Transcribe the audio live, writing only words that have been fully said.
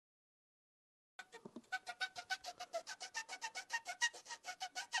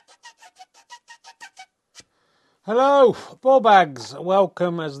Hello, ball bags.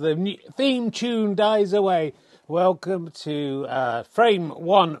 Welcome as the theme tune dies away. Welcome to frame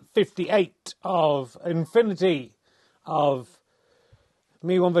 158 of Infinity of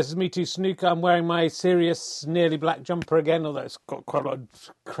Me 1 versus Me 2 snooker. I'm wearing my serious nearly black jumper again, although it's got quite a lot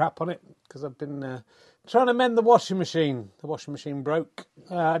of crap on it because I've been trying to mend the washing machine. The washing machine broke.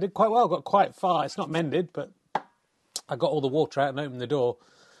 I did quite well, got quite far. It's not mended, but I got all the water out and opened the door,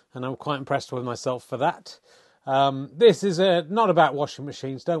 and I'm quite impressed with myself for that. This is not about washing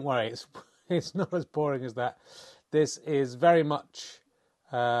machines, don't worry, it's not as boring as that. This is very much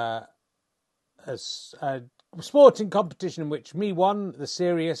a sporting competition in which Me 1, the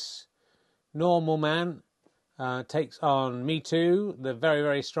serious, normal man, takes on Me 2, the very,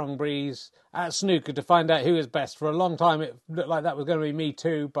 very strong breeze, at snooker to find out who is best. For a long time it looked like that was going to be Me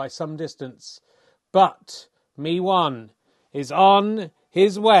 2 by some distance, but Me 1 is on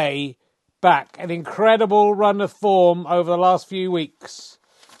his way back. An incredible run of form over the last few weeks.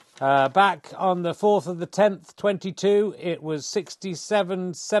 Back on the 4th of the 10th, 22, it was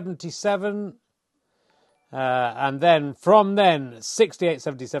 67-77. And then from then,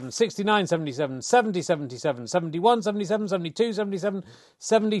 68-77, 69-77, 70-77, 71-77, 72-77,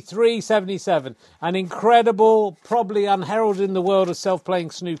 73-77. An incredible, probably unheralded in the world of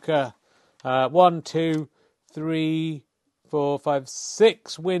self-playing snooker. 1, 2, 3... 4, 5,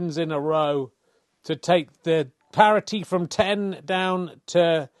 6 wins in a row to take the parity from 10 down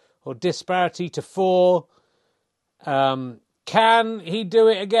to, or disparity to 4. Can he do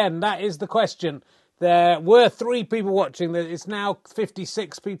it again? That is the question. There were 3 people watching. It's now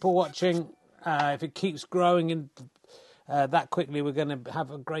 56 people watching. If it keeps growing in that quickly, we're going to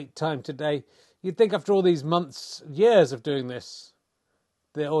have a great time today. You'd think after all these months, years of doing this,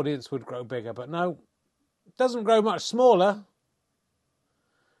 the audience would grow bigger, but no. Doesn't grow much smaller,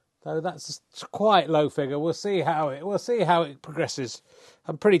 though that's a quite low figure. We'll see how it progresses.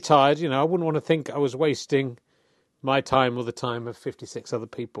 I'm pretty tired, I wouldn't want to think I was wasting my time or the time of 56 other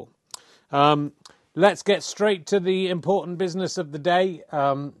people. Let's get straight to the important business of the day.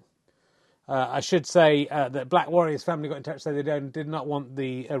 I should say that Black Warrior's family got in touch saying they did not want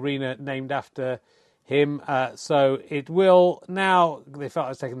the arena named after him, so it will now. They felt I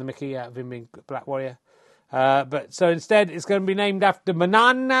was taking the mickey out of him being Black Warrior. But so instead, it's going to be named after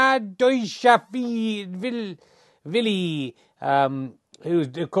Manana Doishafvili, who is,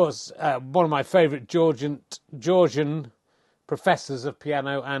 of course, one of my favourite Georgian professors of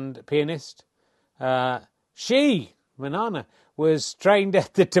piano and pianist. She, Manana, was trained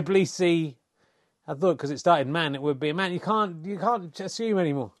at the Tbilisi. I thought because it started man, it would be a man. You can't assume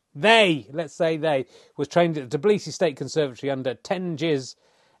anymore. Let's say they, was trained at the Tbilisi State Conservatory under Tengiz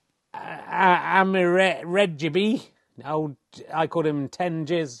Amiredjibi. Oh, I called him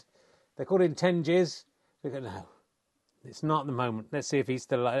Tengiz. They called him Tengiz. We go, no, it's not the moment. Let's see if he's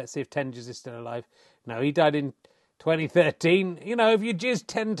still alive. Let's see if Tengiz is still alive. No, he died in 2013. If you jizz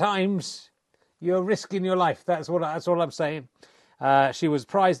 10 times, you're risking your life. That's all I'm saying. She was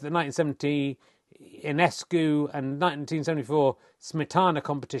prized at the 1970 Ionescu and 1974 Smetana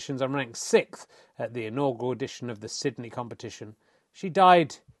competitions and ranked 6th at the inaugural edition of the Sydney competition. She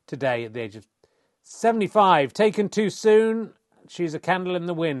died today at the age of 75. Taken too soon. She's a candle in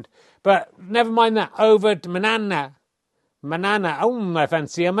the wind. But never mind that. Over to Manana. Oh, I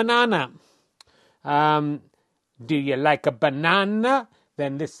fancy a banana. Do you like a banana?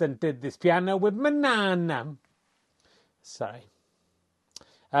 Then listen to this piano with Manana. Sorry.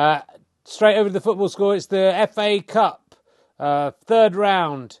 Straight over to the football score. It's the FA Cup. 3rd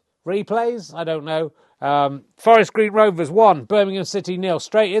round. Replays? I don't know. Forest Green Rovers 1, Birmingham City 0.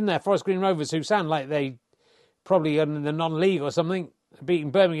 Straight in there, Forest Green Rovers, who sound like they probably in the non-league or something,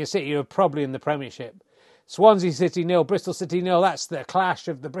 beating Birmingham City, who are probably in the Premiership. Swansea City 0, Bristol City 0. That's the clash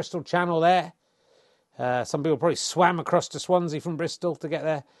of the Bristol Channel there. Some people probably swam across to Swansea from Bristol to get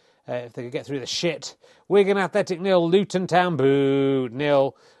there, if they could get through the shit. Wigan Athletic 0, Luton Town, boo,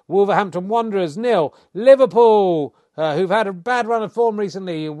 0. Wolverhampton Wanderers 0. Liverpool, who've had a bad run of form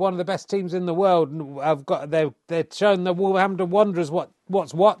recently, one of the best teams in the world. They're shown the Wolverhampton Wanderers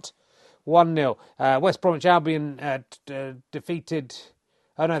what's what. 1-0. West Bromwich Albion defeated.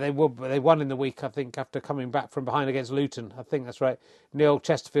 Oh no, they won in the week, I think, after coming back from behind against Luton. I think that's right. 0,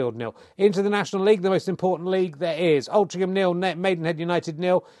 Chesterfield 0. Into the National League, the most important league there is. Altrincham 0, Maidenhead United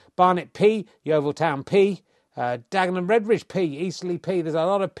 0, Barnet P, Yeovil Town P. Dagenham Redbridge P, Eastleigh P. There's a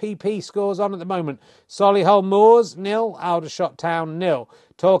lot of PP scores on at the moment. Solihull Moors 0, Aldershot Town 0.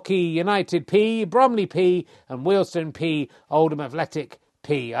 Torquay United P, Bromley P, and Wealdstone P, Oldham Athletic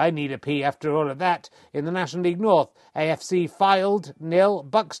P. I need a P after all of that. In the National League North, AFC Fylde 0,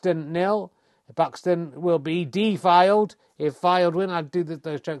 Buxton 0, Buxton will be defiled. If Fylde win, I do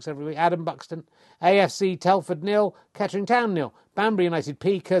those jokes every week. Adam Buxton. AFC Telford 0, Kettering Town 0, Banbury United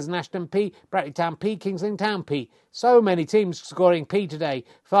P, Curzon Ashton P, Brackley Town P, Kingsland Town P. So many teams scoring P today.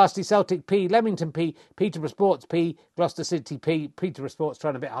 Farsley Celtic P, Leamington P, Peterborough Sports P, Gloucester City P. Peterborough Sports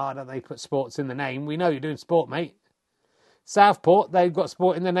trying a bit harder. They put sports in the name. We know you're doing sport, mate. Southport, they've got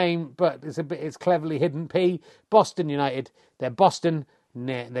sport in the name, but it's cleverly hidden P. Boston United, they're Boston,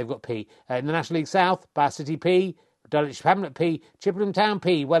 they've got P. In the National League South, Bath City P, Dulwich Hamlet P, Chippenham Town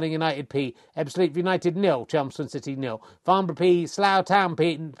P, Welling United P, Ebbsfleet United 0, Chelmsford City 0, Farnborough P, Slough Town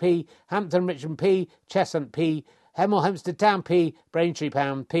P, Hampton Richmond P, Cheshunt P, Hemel Hempstead Town P, Braintree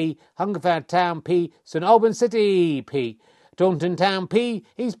Town P, Hungerford Town P, St Albans City P, Taunton Town P,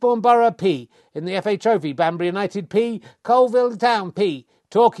 Eastbourne Borough P, in the FA Trophy, Banbury United P, Colville Town P,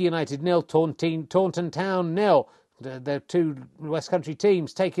 Torquay United 0, Taunton Town 0. The two West Country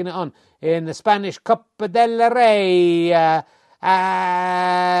teams taking it on in the Spanish Copa del Rey. I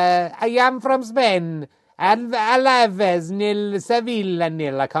am from Spain. Alaves 0, Sevilla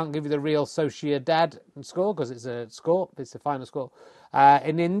 0. I can't give you the Real Sociedad score because it's a score. It's the final score.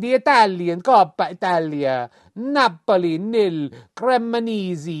 And in the Italian Coppa Italia, Napoli 0,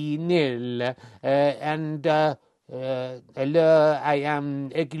 Cremonese 0. Hello, I am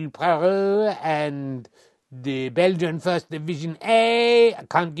Hercule Poirot and the Belgian First Division A. I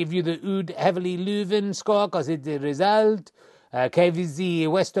can't give you the Oud Heavily Leuven score because it's the result. KVZ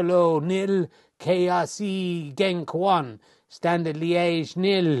Westerlo 0, KRC Genk 1, Standard Liège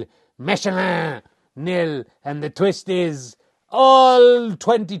 0, Mechelin 0, and the twist is all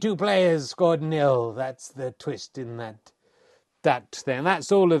 22 players scored 0. That's the twist in that thing. That's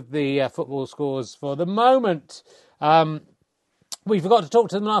all of the football scores for the moment. We forgot to talk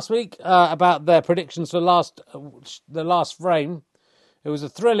to them last week about their predictions for the last frame. It was a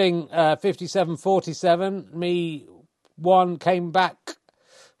thrilling 57-47. Me won, came back,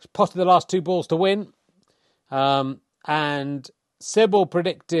 potted the last two balls to win. And Sybil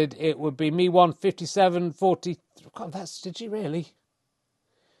predicted it would be me won 57-40. God, did she really?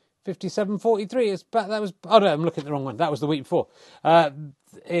 57-43. Oh no, I'm looking at the wrong one. That was the week before.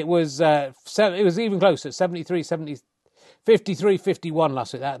 It was even closer. 53-51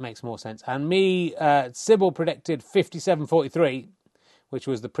 last week. That makes more sense. And me, Sybil predicted 57-43, which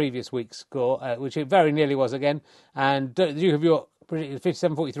was the previous week's score, which it very nearly was again. And the Duke of York predicted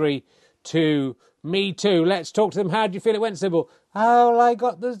 57-43 to me too. Let's talk to them. How do you feel it went, Sybil? Oh, I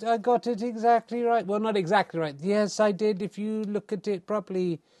got it exactly right. Well, not exactly right. Yes, I did. If you look at it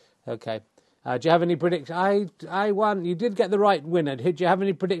properly. Okay. Do you have any predictions? I won. You did get the right winner. Did you have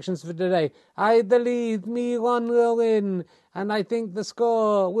any predictions for today? I believe me one will win, and I think the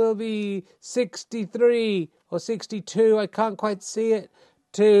score will be 63 or 62. I can't quite see it.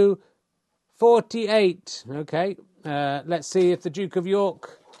 To 48. Okay. Let's see if the Duke of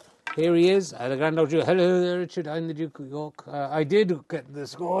York. Here he is, the Grand Old Duke. Hello there, Richard. I'm the Duke of York. I did get the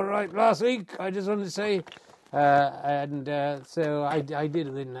score right last week. I just wanted to say. So I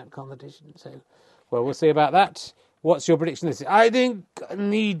did win that competition. So, well, we'll see about that. What's your prediction this week? I think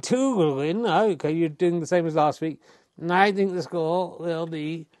Need 2 will win. Okay, you're doing the same as last week. I think the score will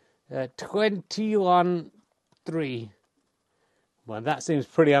be 21-3. Well, that seems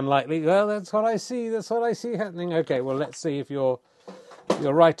pretty unlikely. Well, that's what I see. That's what I see happening. Okay, well, let's see if you're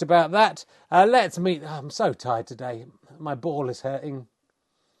right about that. Let's meet. I'm so tired today. My ball is hurting.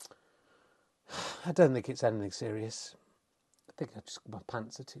 I don't think it's anything serious. I think my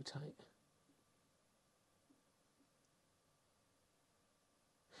pants are too tight.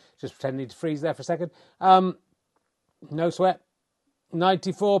 Just pretending to freeze there for a second. No sweat.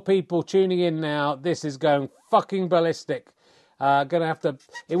 94 people tuning in now. This is going fucking ballistic. Gonna have to.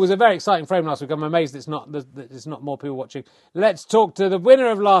 It was a very exciting frame last week. I'm amazed it's not more people watching. Let's talk to the winner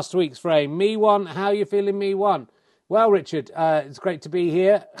of last week's frame. Me one. How are you feeling, me one? Well, Richard, it's great to be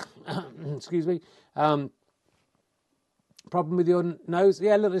here. Excuse me. Problem with your nose?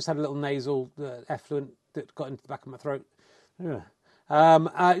 Yeah, just had a little nasal effluent that got into the back of my throat. Yeah.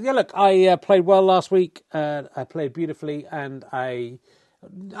 Look, I played well last week. I played beautifully, and I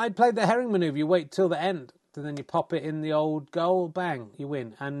played the herring manoeuvre. You wait till the end, and then you pop it in the old goal, bang, you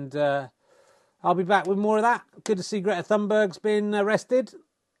win. And I'll be back with more of that. Good to see Greta Thunberg's been arrested.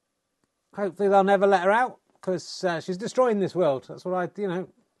 Hopefully they'll never let her out, because she's destroying this world. That's what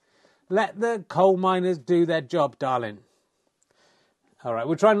let the coal miners do their job, darling. All right,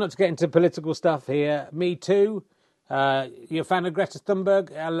 we're trying not to get into political stuff here. Me too. You're a fan of Greta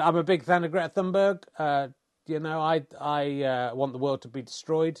Thunberg? I'm a big fan of Greta Thunberg. I want the world to be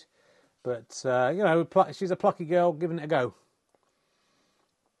destroyed. But, she's a plucky girl, giving it a go.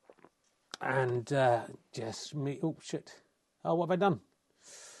 And just me. Oh, shit. Oh, what have I done?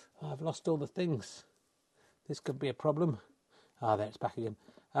 Oh, I've lost all the things. This could be a problem. Ah, there, it's back again.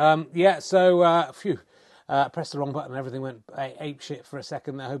 Pressed the wrong button and everything went ape shit for a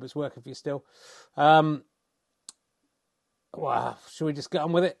second. I hope it's working for you still. Wow, should we just get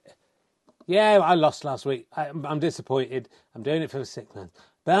on with it? Yeah, I lost last week. I'm disappointed. I'm doing it for the 6th month.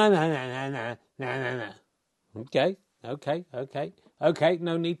 Okay.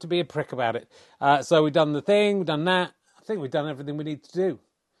 No need to be a prick about it. So we've done the thing, we've done that. I think we've done everything we need to do.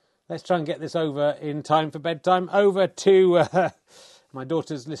 Let's try and get this over in time for bedtime. Over to my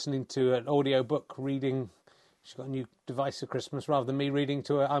daughter's listening to an audio book reading. She's got a new device for Christmas. Rather than me reading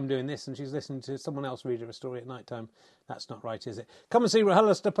to her, I'm doing this, and she's listening to someone else read her a story at night time. That's not right, is it? Come and see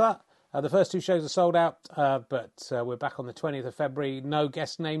RHLSTP. The first 2 shows are sold out, but we're back on the 20th of February. No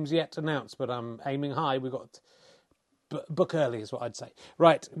guest names yet announced, but I'm aiming high. We've got book early is what I'd say.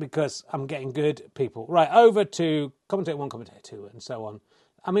 Right, because I'm getting good people. Right, over to commentator 1, commentator 2, and so on.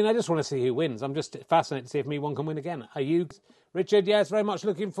 I mean, I just want to see who wins. I'm just fascinated to see if Me One can win again. Are you, Richard? Yes, very much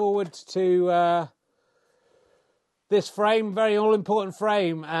looking forward to this frame, very all-important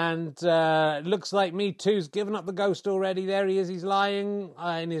frame. And it looks like Me Too's given up the ghost already. There he is. He's lying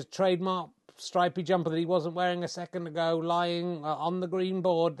in his trademark stripy jumper that he wasn't wearing a second ago, lying on the green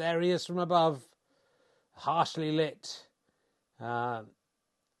board. There he is from above, harshly lit.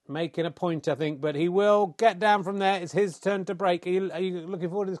 Making a point, I think, but he will get down from there. It's his turn to break. Are you looking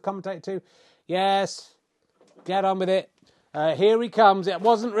forward to this commentator too? Yes. Get on with it. Here he comes. It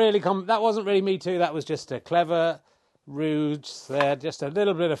wasn't really that wasn't really Me Too. That was just a clever ruse there, just a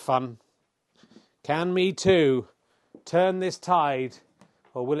little bit of fun. Can Me Too turn this tide,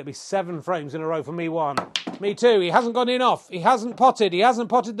 or will it be 7 frames in a row for Me One? Me Too. He hasn't gone in off. He hasn't potted. He hasn't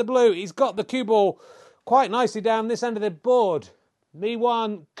potted the blue. He's got the cue ball quite nicely down this end of the board. Me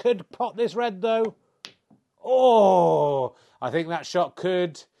One could pot this red, though. Oh, I think that shot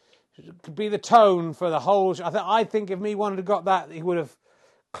could be the tone for the whole shot. I think if Me One had got that, he would have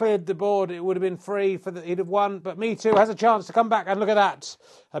cleared the board. It would have been free. He'd have won. But Me Too has a chance to come back. And look at that.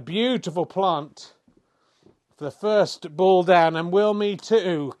 A beautiful plant for the first ball down. And will Me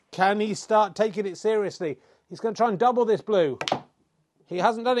Too, can he start taking it seriously? He's going to try and double this blue. He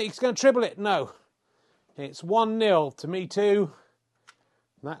hasn't done it. He's going to triple it. No. It's 1-0 to Me Too.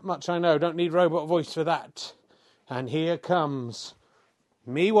 That much I know. Don't need robot voice for that. And here comes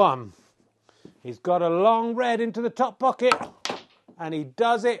Me One. He's got a long red into the top pocket. And he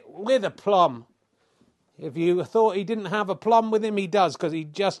does it with a plum. If you thought he didn't have a plum with him, he does. Because he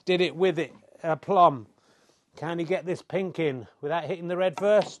just did it with it. A plum. Can he get this pink in without hitting the red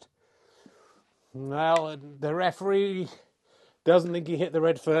first? Well, the referee doesn't think he hit the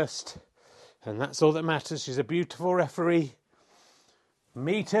red first. And that's all that matters. She's a beautiful referee.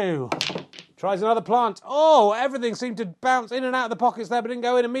 Me Too. Tries another plant. Oh, everything seemed to bounce in and out of the pockets there, but didn't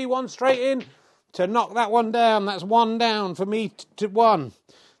go in. And Me One straight in to knock that one down. That's 1 down for Me One.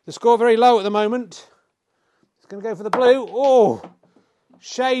 The score very low at the moment. He's going to go for the blue. Oh,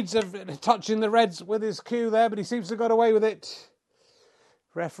 shades of touching the reds with his cue there, but he seems to have got away with it.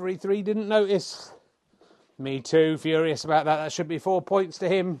 Referee 3 didn't notice. Me Too, furious about that. That should be 4 points to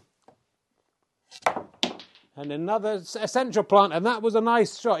him. And another essential plant, and that was a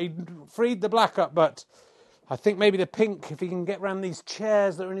nice shot. He freed the black up, but I think maybe the pink, if he can get around these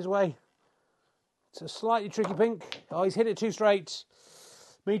chairs that are in his way. It's a slightly tricky pink. Oh, he's hit it too straight.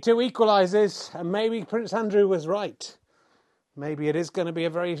 Me Too equalises, and maybe Prince Andrew was right. Maybe it is going to be a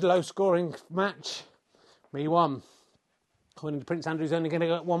very low-scoring match. Me One. According to Prince Andrew's only going to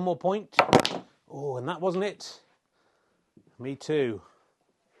get 1 more point. Oh, and that wasn't it. Me Too.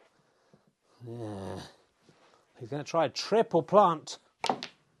 Yeah. He's going to try a triple plant.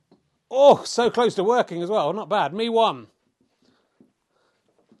 Oh, so close to working as well. Not bad. Me One.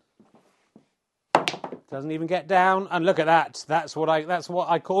 Doesn't even get down. And look at that. That's what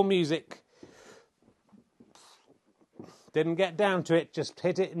I call music. Didn't get down to it. Just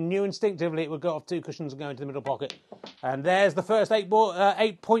hit it and knew instinctively it would go off 2 cushions and go into the middle pocket. And there's the first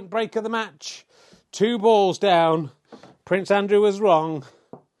 8-point break of the match. 2 balls down. Prince Andrew was wrong.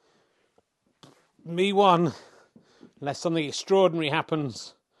 Me One. Unless something extraordinary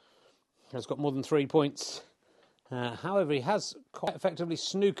happens, has got more than 3 points. However, he has quite effectively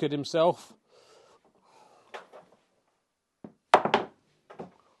snookered himself.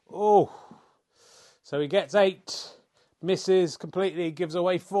 Oh, so he gets 8, misses completely, gives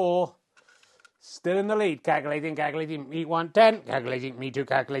away 4. Still in the lead. Calculating. Me One, 10. Calculating. Me Too,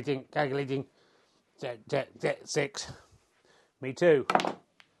 calculating. 6. Me Too.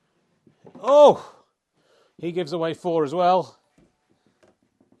 Oh! He gives away 4 as well.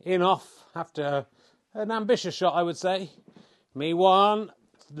 In off. after an ambitious shot, I would say. Me 1,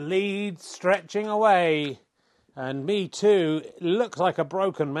 lead stretching away. And me 2 looks like a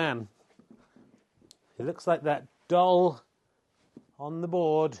broken man. He looks like that doll on the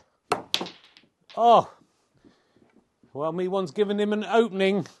board. Oh! Well, me 1's given him an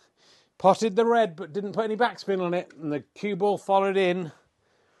opening. Potted the red, but didn't put any backspin on it. And the cue ball followed in.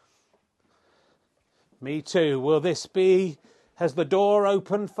 Me 2. Will this be... Has the door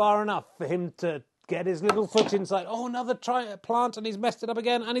opened far enough for him to get his little foot inside? Oh, another plant, and he's messed it up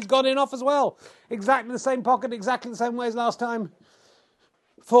again, and he's gone in off as well. Exactly the same pocket, exactly the same way as last time.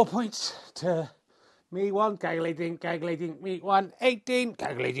 4 points to me 1, caggly dink, me 1, 18,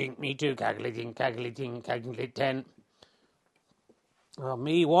 caggly dink, me 2, caggly dink, 10. Oh,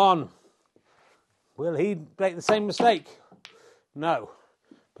 me 1. Will he make the same mistake? No,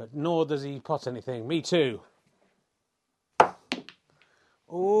 but nor does he pot anything. Me 2.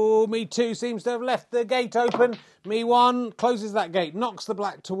 Oh, me 2 seems to have left the gate open. Me 1 closes that gate, knocks the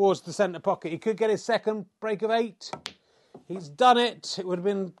black towards the centre pocket. He could get his second break of 8. He's done it. It would have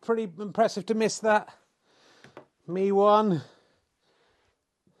been pretty impressive to miss that. Me 1.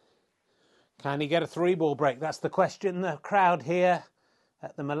 Can he get a 3-ball break? That's the question. The crowd here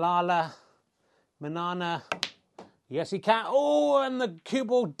at the Manana. Yes, he can. Oh, and the cue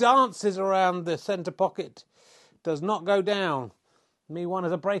ball dances around the centre pocket. Does not go down. Me 1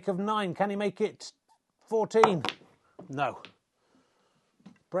 has a break of 9. Can he make it 14? No.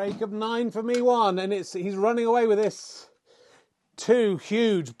 Break of 9 for me 1, and he's running away with this. 2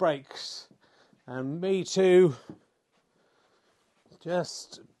 huge breaks, and me 2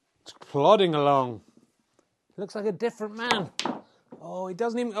 just plodding along. Looks like a different man. Oh, he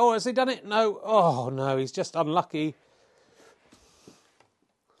doesn't even... Oh, has he done it? No. Oh, no, he's just unlucky.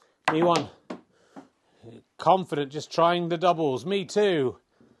 Me 1. Confident, just trying the doubles. Me 2.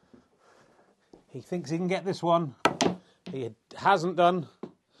 He thinks he can get this one. He hasn't done,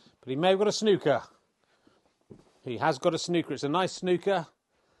 but he may have got a snooker. He has got a snooker. It's a nice snooker.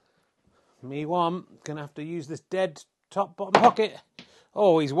 Me 1, gonna have to use this dead top bottom pocket.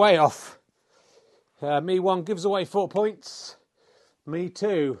 Oh, he's way off. Me 1 gives away 4 points. Me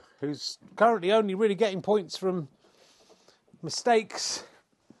 2, who's currently only really getting points from mistakes.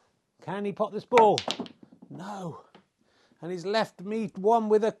 Can he pot this ball? No. And he's left me 1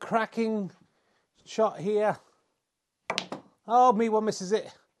 with a cracking shot here. Oh, me 1 misses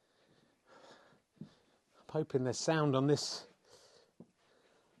it. I'm hoping there's sound on this.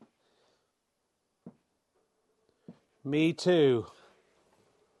 Me 2.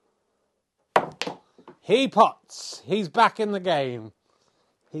 He pots. He's back in the game.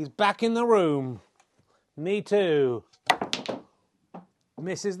 He's back in the room. Me 2.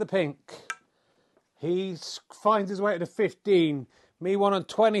 Misses the pink. He finds his way to 15. Me 1 on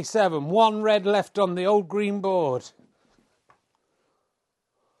 27. 1 red left on the old green board.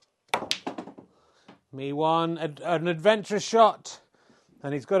 Me 1, an adventurous shot.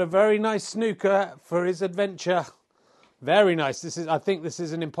 And he's got a very nice snooker for his adventure. Very nice. I think this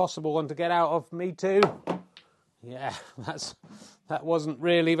is an impossible one to get out of. Me 2. Yeah, that wasn't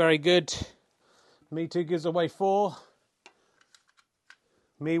really very good. Me 2 gives away 4.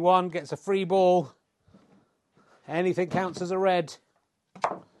 Me 1 gets a free ball. Anything counts as a red.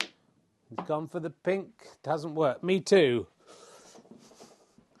 He's gone for the pink. Doesn't work. Me 2.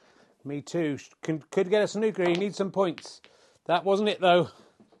 Me 2 could get a snooker. He needs some points. That wasn't it though.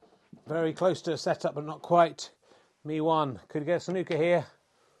 Very close to a setup, but not quite. Me 1 could get a snooker here.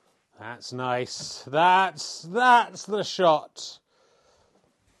 That's nice. That's the shot.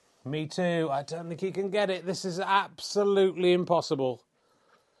 Me 2. I don't think he can get it. This is absolutely impossible.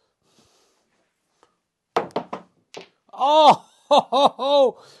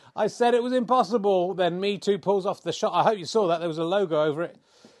 Oh, I said it was impossible. Then Me 2 pulls off the shot. I hope you saw that. There was a logo over it.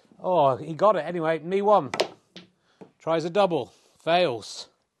 Oh, he got it anyway. Me 1 tries a double. Fails.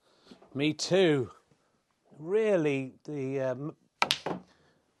 Me 2. Really, his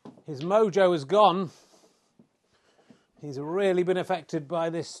mojo is gone. He's really been affected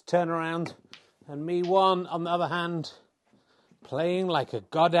by this turnaround. And Me 1, on the other hand, playing like a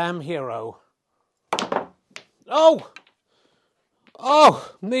goddamn hero. Oh!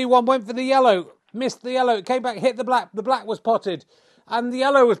 Oh! Me 1 went for the yellow. Missed the yellow. It came back, hit the black. The black was potted. And the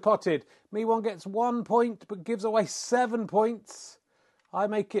yellow was potted. Me 1 gets 1 point, but gives away 7 points. I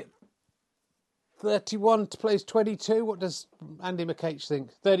make it 31 to plays 22. What does Andy McCage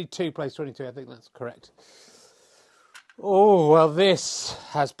think? 32 plays 22. I think that's correct. Oh, well, this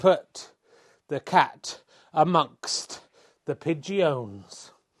has put the cat amongst the pigeons.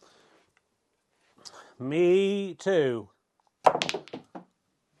 Me 2.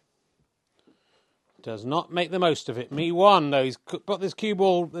 Does not make the most of it. Me one, though. He's got this cue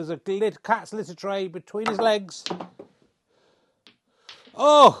ball. There's a cat's litter tray between his legs.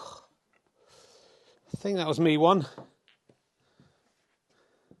 Oh! I think that was me one.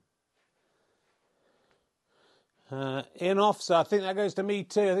 In off, so I think that goes to me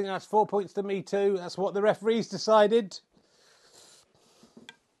two. I think that's 4 points to me two. That's what the referees decided.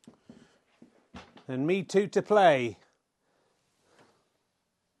 And me two to play.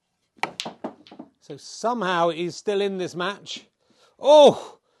 So somehow he's still in this match.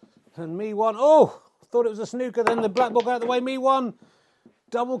 Oh! And me one. Oh! Thought it was a snooker. Then the black ball got out of the way. Me one.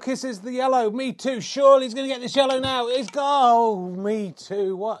 Double kisses the yellow. Me two. Surely he's going to get this yellow now. It's oh, me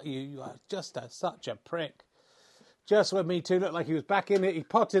two. What? You are just such a prick. Just when me two looked like he was back in it, he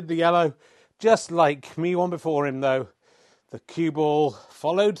potted the yellow. Just like me one before him, though. The cue ball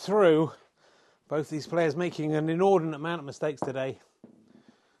followed through. Both these players making an inordinate amount of mistakes today.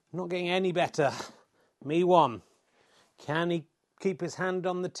 Not getting any better. Me one. Can he keep his hand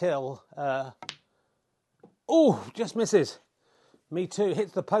on the till? Oh, just misses. Me two.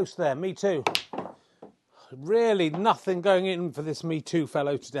 Hits the post there. Me two. Really nothing going in for this me two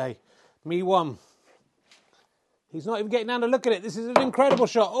fellow today. Me one. He's not even getting down to look at it. This is an incredible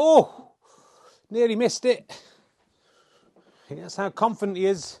shot. Oh! Nearly missed it. That's how confident he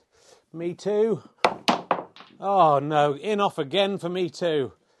is. Me two. Oh, no. In off again for me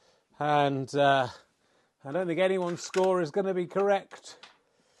two. And I don't think anyone's score is going to be correct.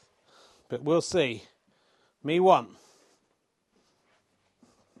 But we'll see. Me one.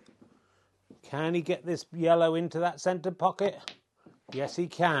 Can he get this yellow into that centre pocket? Yes, he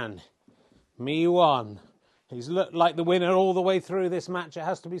can. Me one. He's looked like the winner all the way through this match, it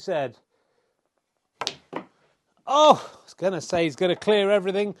has to be said. Oh, I was going to say he's going to clear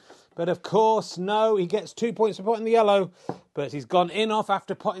everything. But of course, no, he gets 2 points for potting the yellow. But he's gone in off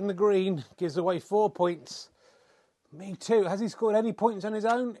after potting the green. Gives away 4 points. Me too. Has he scored any points on his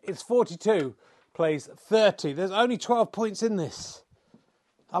own? It's 42. Plays 30. There's only 12 points in this.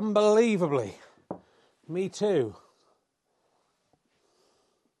 Unbelievably. Me too.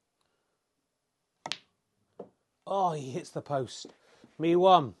 Oh, he hits the post. Me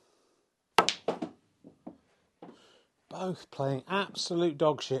one. Both playing absolute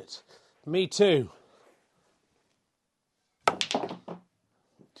dog shit. Me too.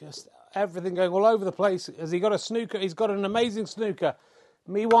 Just everything going all over the place. Has he got a snooker? He's got an amazing snooker.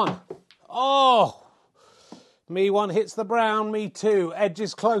 Me one. Oh! Me one hits the brown. Me two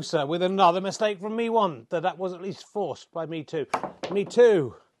edges closer with another mistake from me one. That was at least forced by me two. Me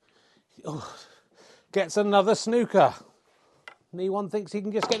two. Oh, gets another snooker. Me one thinks he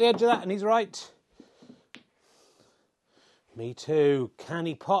can just get the edge of that, and he's right. Me too. Can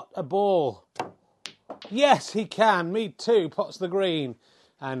he pot a ball? Yes, he can. Me too. Pots the green.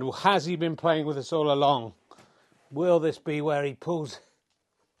 And has he been playing with us all along? Will this be where he pulls?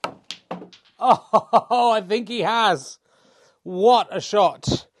 Oh, I think he has. What a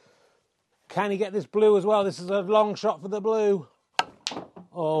shot. Can he get this blue as well? This is a long shot for the blue.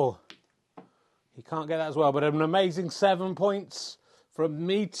 Oh, he can't get that as well. But an amazing 7 points from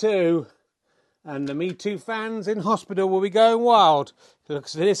me too. And the Me Too fans in hospital will be going wild.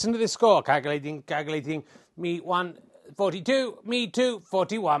 Listen to this score. Calculating. Me 1, 42. Me 2,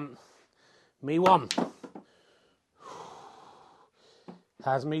 41. Me 1.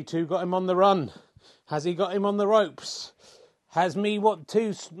 Has Me Too got him on the run? Has he got him on the ropes? Has Me 1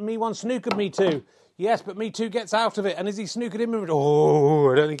 snookered Me Too? Yes, but Me Too gets out of it. And is he snookered him?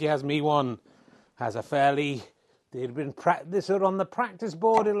 Oh, I don't think he has Me 1. Has a fairly... He'd been this on the practice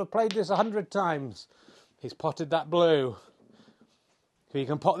board. He'll have played this 100 times. He's potted that blue. If he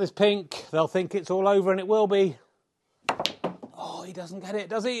can pot this pink, they'll think it's all over, and it will be. Oh, he doesn't get it,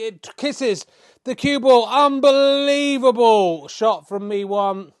 does he? It kisses the cue ball. Unbelievable shot from me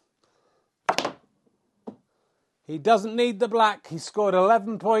one. He doesn't need the black. He scored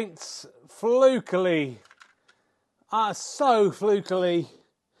 11 points flukily. So flukily.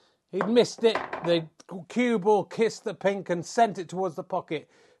 He'd missed it. The cue ball kissed the pink and sent it towards the pocket.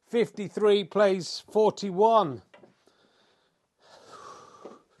 53 plays 41.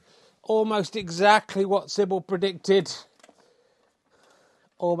 Almost exactly what Sybil predicted.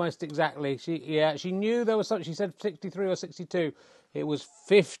 Almost exactly. She knew there was something. She said 63 or 62. It was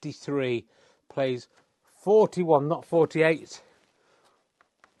 53 plays 41, not 48.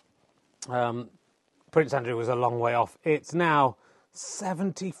 Prince Andrew was a long way off. It's now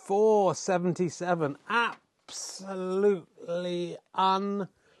 74, 77. Absolutely unbelievable.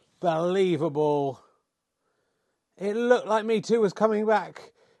 It looked like Me Too was coming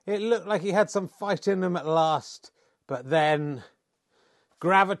back. It looked like he had some fight in him at last. But then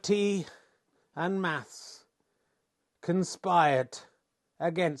gravity and maths conspired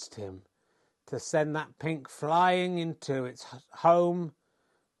against him to send that pink flying into its home,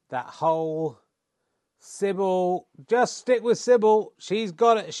 that hole. Sybil, just stick with Sybil. She's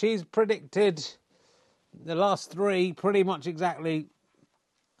got it. She's predicted the last three pretty much exactly.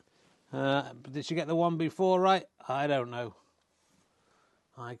 Did she get the one before right? I don't know.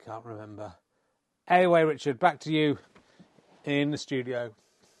 I can't remember. Anyway, Richard, back to you in the studio.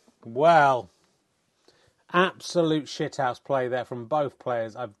 Well, absolute shithouse play there from both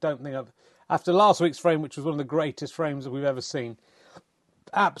players. I don't think after last week's frame, which was one of the greatest frames that we've ever seen,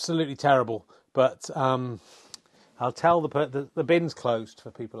 absolutely terrible. But I'll tell the bin's closed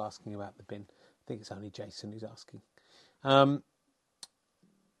for people asking about the bin. I think it's only Jason who's asking.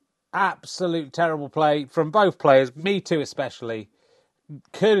 Absolute terrible play from both players, me too especially.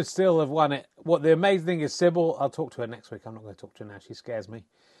 Could still have won it. What the amazing thing is, Sybil, I'll talk to her next week. I'm not going to talk to her now. She scares me.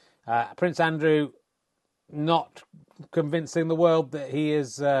 Prince Andrew, not convincing the world that he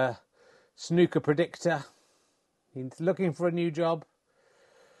is a snooker predictor. He's looking for a new job.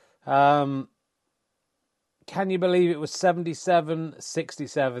 Can you believe it was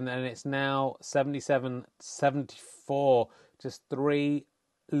 77-67 and it's now 77-74? Just 3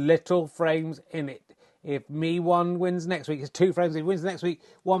 little frames in it. If Me1 wins next week, it's 2 frames. If he wins next week,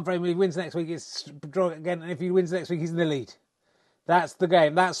 1 frame. If he wins next week, it's draw again. And if he wins next week, he's in the lead. That's the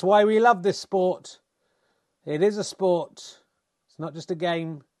game. That's why we love this sport. It is a sport. It's not just a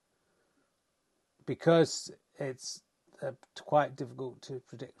game. Because it's quite difficult to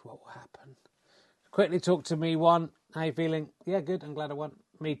predict what will happen. Quickly talk to Me1. How you feeling? Yeah, good. I'm glad I won.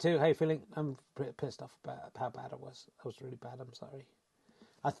 Me too. How you feeling? I'm pretty pissed off about how bad I was. I was really bad. I'm sorry.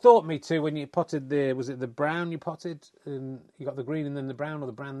 I thought me too when you potted was it the brown you potted? And you got the green and then the brown, or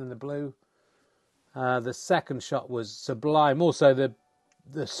the brown and then the blue? The second shot was sublime. Also, the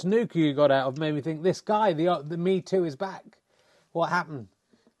snooker you got out of made me think, this guy, the Me too, is back. What happened?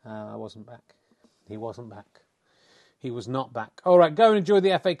 I wasn't back. He wasn't back. He was not back. All right, go and enjoy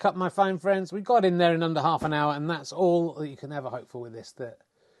the FA Cup, my fine friends. We got in there in under half an hour, and that's all that you can ever hope for with this, that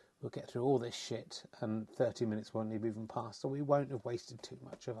we'll get through all this shit, and 30 minutes won't have even passed, so we won't have wasted too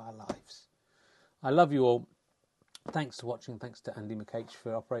much of our lives. I love you all. Thanks for watching. Thanks to Andy McH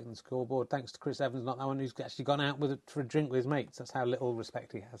for operating the scoreboard. Thanks to Chris Evans, not that one who's actually gone out for a drink with his mates. That's how little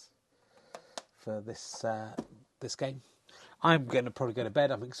respect he has for this game. I'm going to probably go to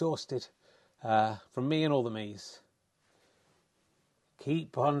bed. I'm exhausted. From me and all the me's.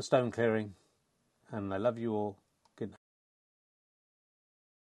 Keep on stone clearing, and I love you all.